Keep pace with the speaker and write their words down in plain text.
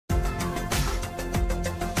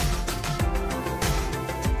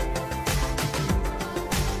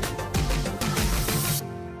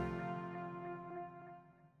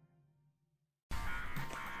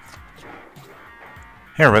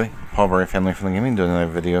Hey everybody, Powerboat family from the gaming, doing another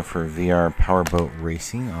video for VR Powerboat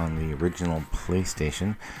Racing on the original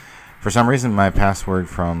PlayStation. For some reason my password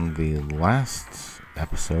from the last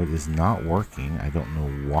episode is not working. I don't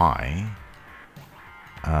know why.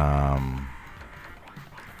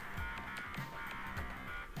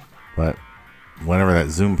 But whenever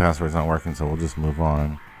that Zoom password is not working, so we'll just move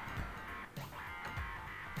on.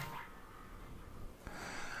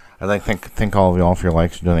 I'd like to thank all of y'all for your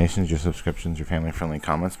likes, your donations, your subscriptions, your family-friendly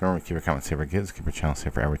comments. Remember, keep your comments safe for kids, keep your channel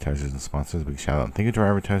safe for advertisers and sponsors. Big shout out and thank you to our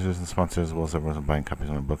advertisers and sponsors, as well as everyone who's buying copies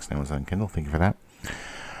of my books on Amazon and Kindle. Thank you for that.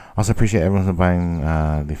 Also appreciate everyone who's buying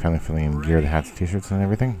the family-friendly gear, the hats, t-shirts, and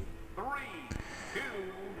everything. 3,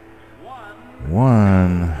 2,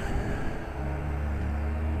 1.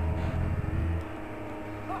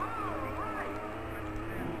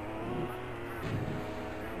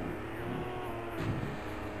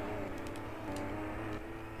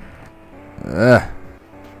 Ugh.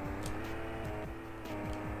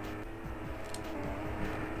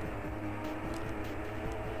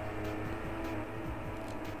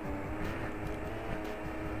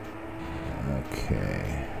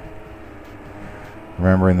 Okay.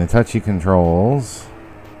 Remembering the touchy controls.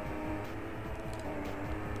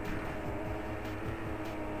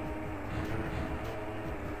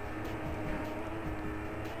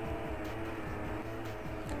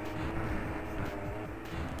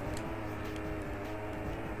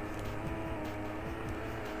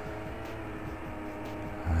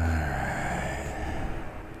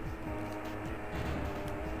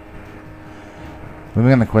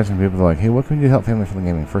 Moving on to questions, people are like, hey, what can we do to help family from the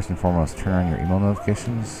gaming? First and foremost, turn on your email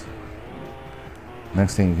notifications.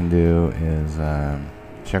 Next thing you can do is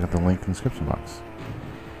check out the link in the description box.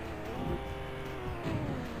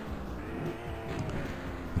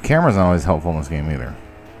 The camera's not always helpful in this game either.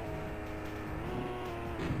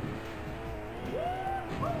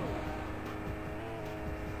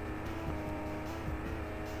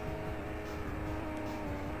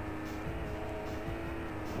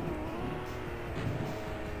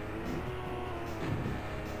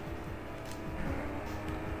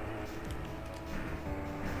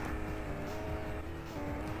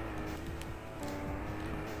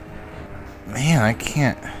 Man, I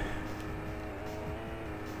can't.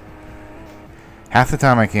 Half the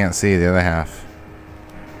time I can't see, the other half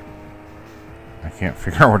I can't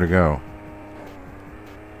figure out where to go.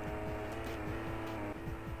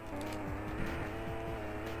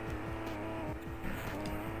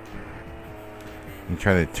 You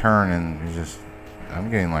try to turn and you just...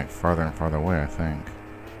 I'm getting like farther and farther away, I think.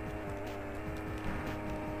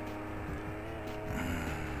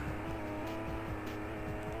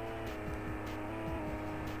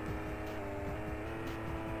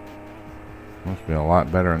 Must be a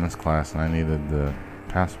lot better in this class, and I needed the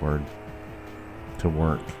password to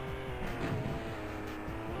work.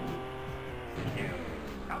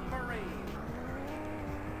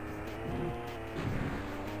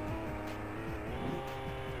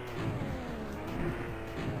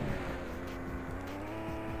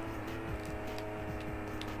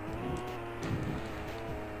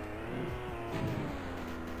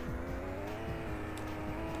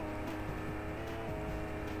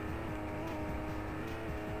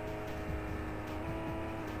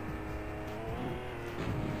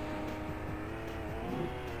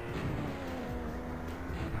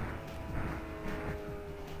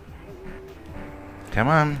 Come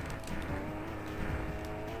on.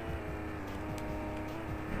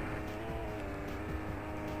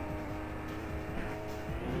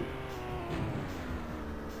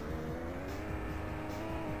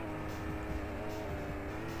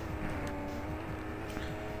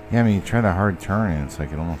 Yeah, I mean, you try the hard turn and it's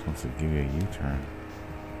like it almost wants to give you a U-turn.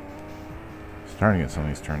 Starting to get some of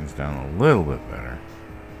these turns down a little bit better.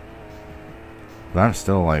 But I'm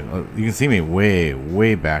still like, you can see me way,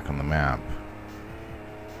 way back on the map.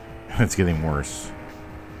 It's getting worse.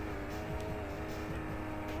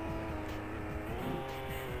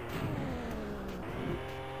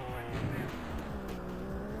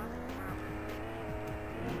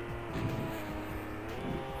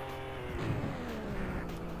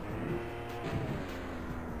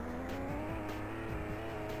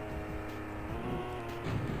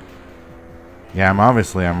 Yeah,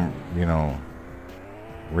 I'm you know,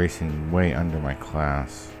 racing way under my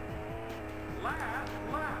class.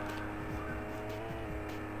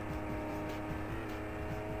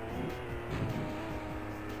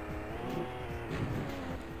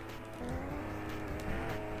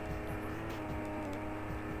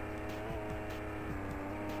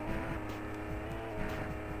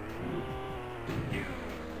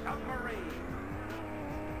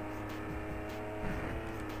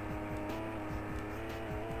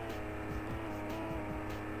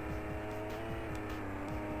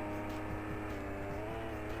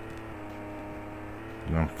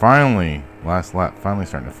 I'm finally, last lap, finally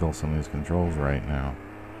starting to feel some of these controls right now.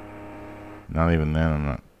 Not even then, I'm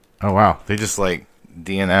not. Oh, wow. They just, like,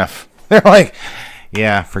 DNF. They're like,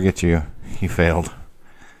 yeah, forget you. You failed.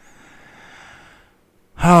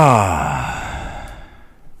 Ah.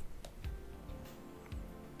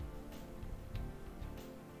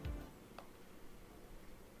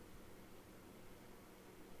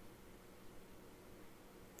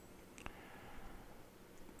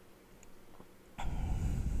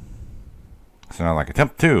 So now, like,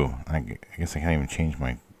 attempt 2. I guess I can't even change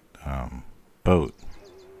my boat.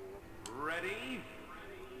 Ready?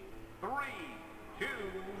 3, 2,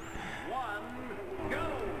 1, go!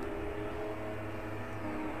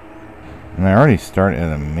 And I already started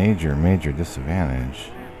at a major, major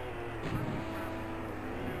disadvantage.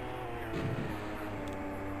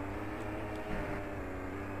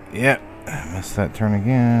 Yep, I missed that turn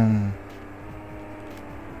again.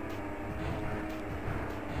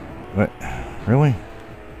 What? Really?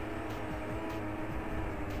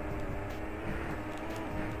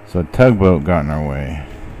 So a tugboat got in our way.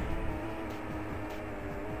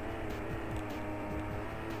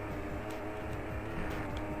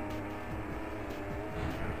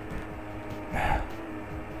 I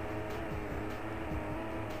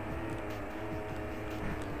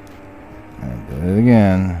did it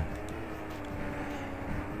again.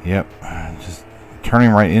 Yep, just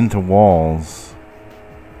turning right into walls.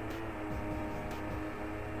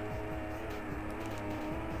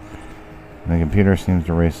 The computer seems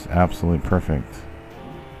to race absolutely perfect.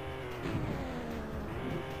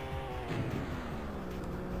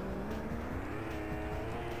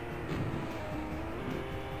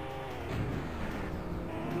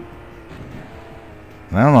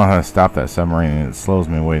 And I don't know how to stop that submarine, and it slows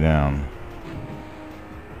me way down.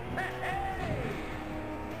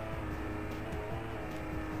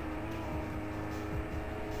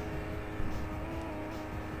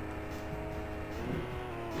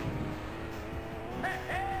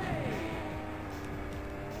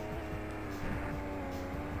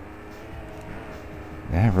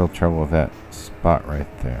 I have real trouble with that spot right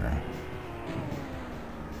there.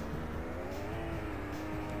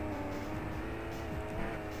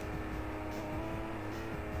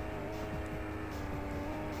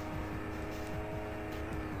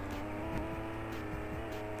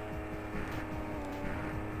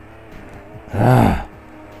 Ah.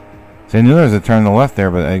 So I knew there was a turn to the left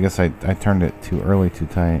there, but I guess I turned it too early, too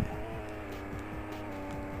tight.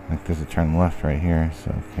 Like there's a turn left right here,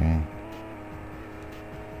 so okay.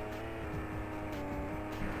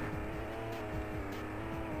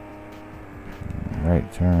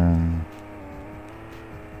 Right turn.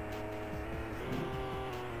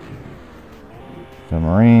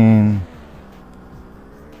 Submarine.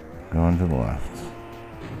 Going to the left.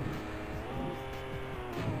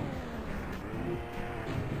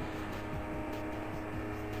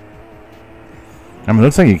 I mean, it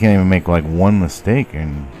looks like you can't even make like one mistake,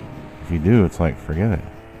 and if you do, it's like, forget it.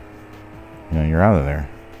 You know, you're out of there.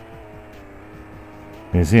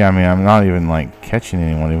 You see, I mean, I'm not even like catching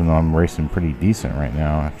anyone, even though I'm racing pretty decent right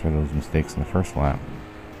now after those mistakes in the first lap.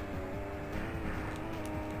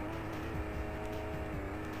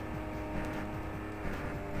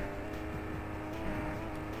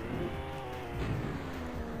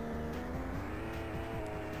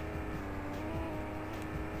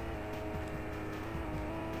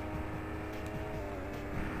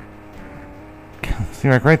 See,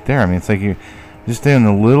 like right there, I mean, it's like you just stay in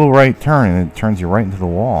the little right turn and it turns you right into the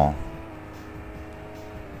wall.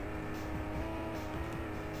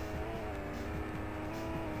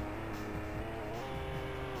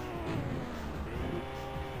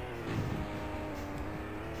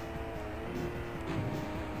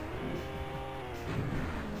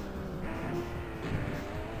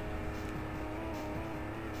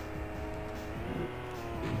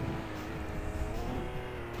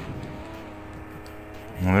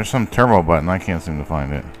 Well, there's some turbo button. I can't seem to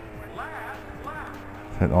find it.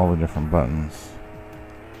 Hit all the different buttons.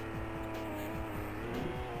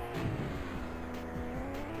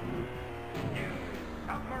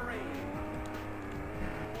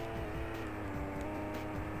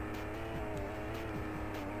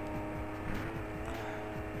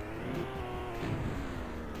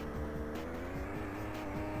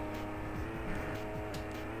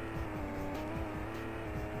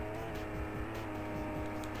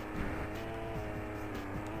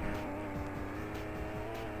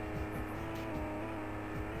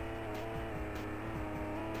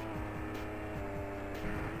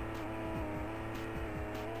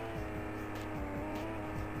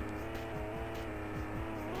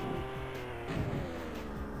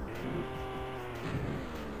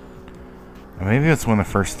 Maybe it's when the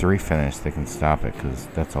first 3 finish they can stop it, because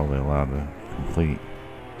that's all they allow to complete.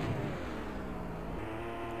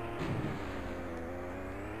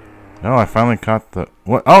 No, I finally caught the...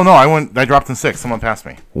 What? Oh, no, I dropped in 6. Someone passed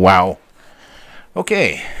me. Wow.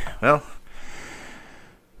 Okay. Well,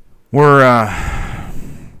 we're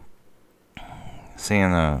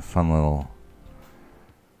seeing a fun little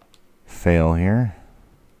fail here.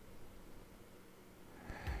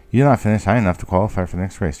 You did not finish high enough to qualify for the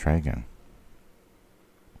next race. Try again.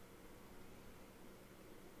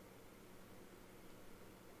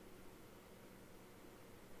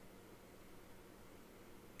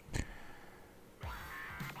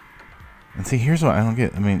 And see, here's what I don't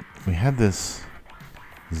get. I mean, we had this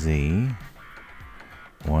Z.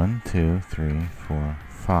 1, 2, 3, 4,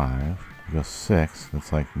 5. We go 6.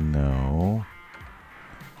 That's like, no.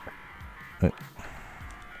 Okay.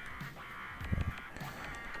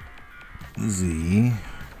 Z.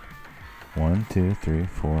 1, 2, 3,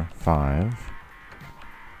 4, 5.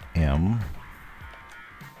 M.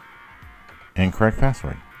 And correct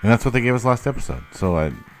password. And that's what they gave us last episode. So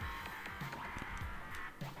I...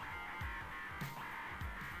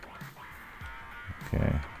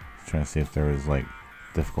 Okay. Trying to see if there was, like,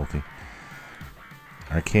 difficulty.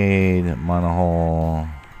 Arcade, monohull.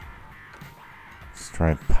 Let's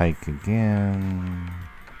try Pike again.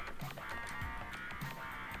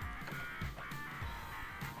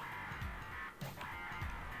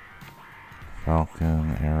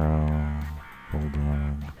 Falcon, Arrow,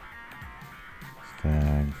 Bulldog,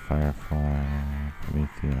 Stag, Firefly,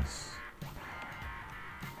 Prometheus.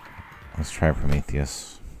 Let's try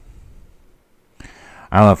Prometheus.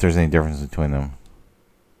 I don't know if there's any difference between them.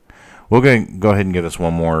 We're going to go ahead and give this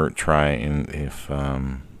one more try, and if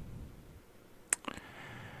I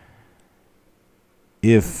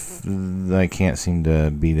can't seem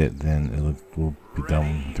to beat it, then we'll be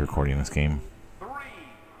done with recording this game. 3,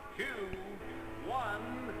 2, 1,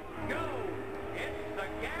 go! Hit the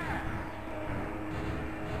gas!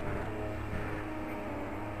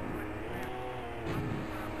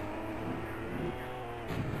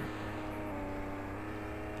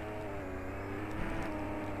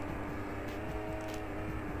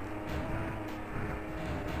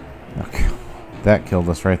 Okay. That killed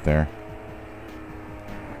us right there.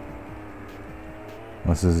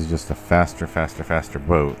 Unless this is just a faster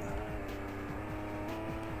boat.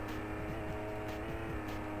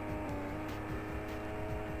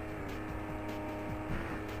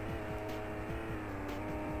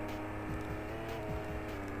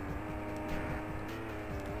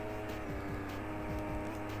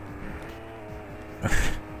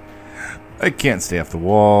 I can't stay off the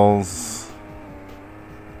walls.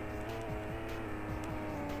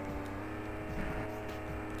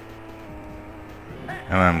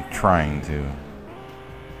 And I'm trying to.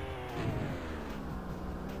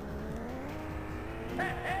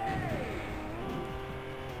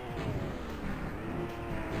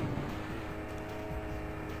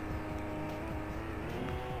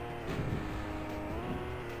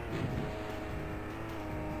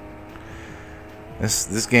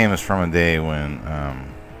 This game is from a day when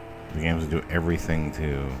the games would do everything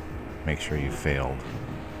to make sure you failed.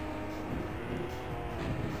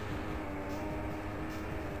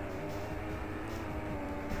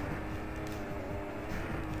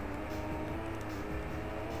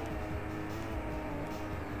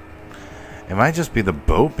 It might just be the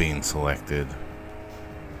boat being selected.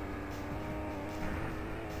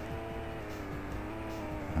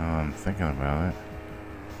 Oh, I'm thinking about it.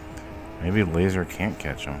 Maybe laser can't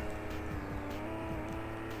catch them.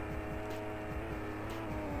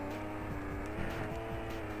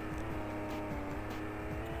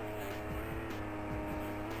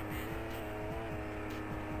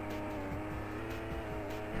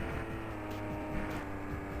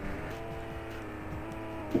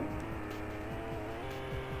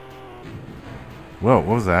 Whoa, what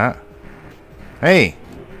was that? Hey!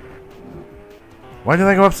 Why did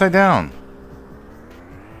I go upside down?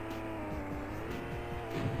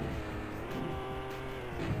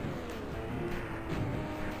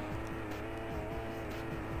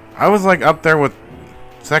 I was like up there with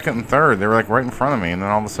second and third. They were like right in front of me, and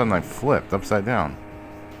then all of a sudden I flipped upside down.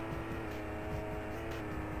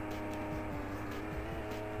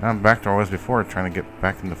 Now I'm back to where I was before, trying to get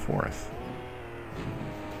back into fourth.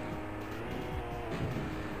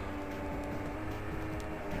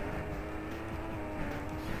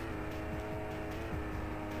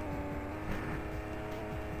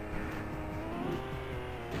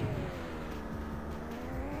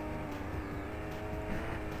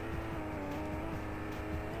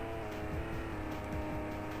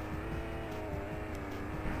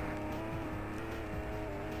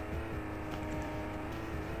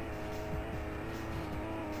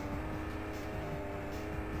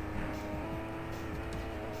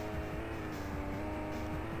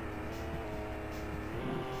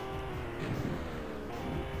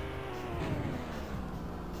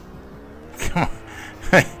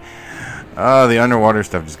 Oh, the underwater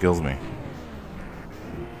stuff just kills me.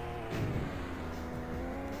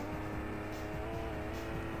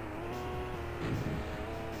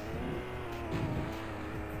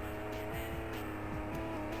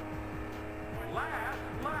 Last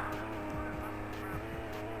lap.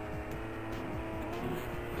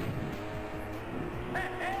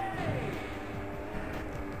 Hey!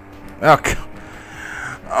 Oh,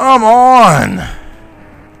 come on!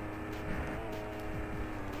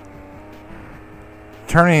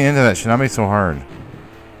 Turning into that should not be so hard.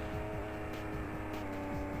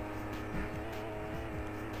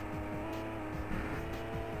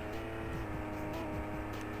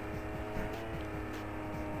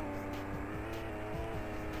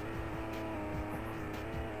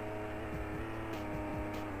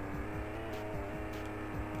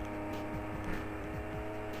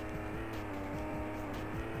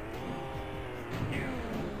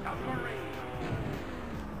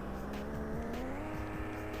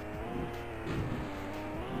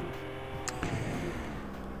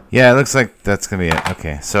 Yeah, it looks like that's going to be it.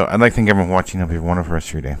 Okay, so I'd like to thank everyone for watching. Hope you have a wonderful rest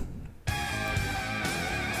of your day.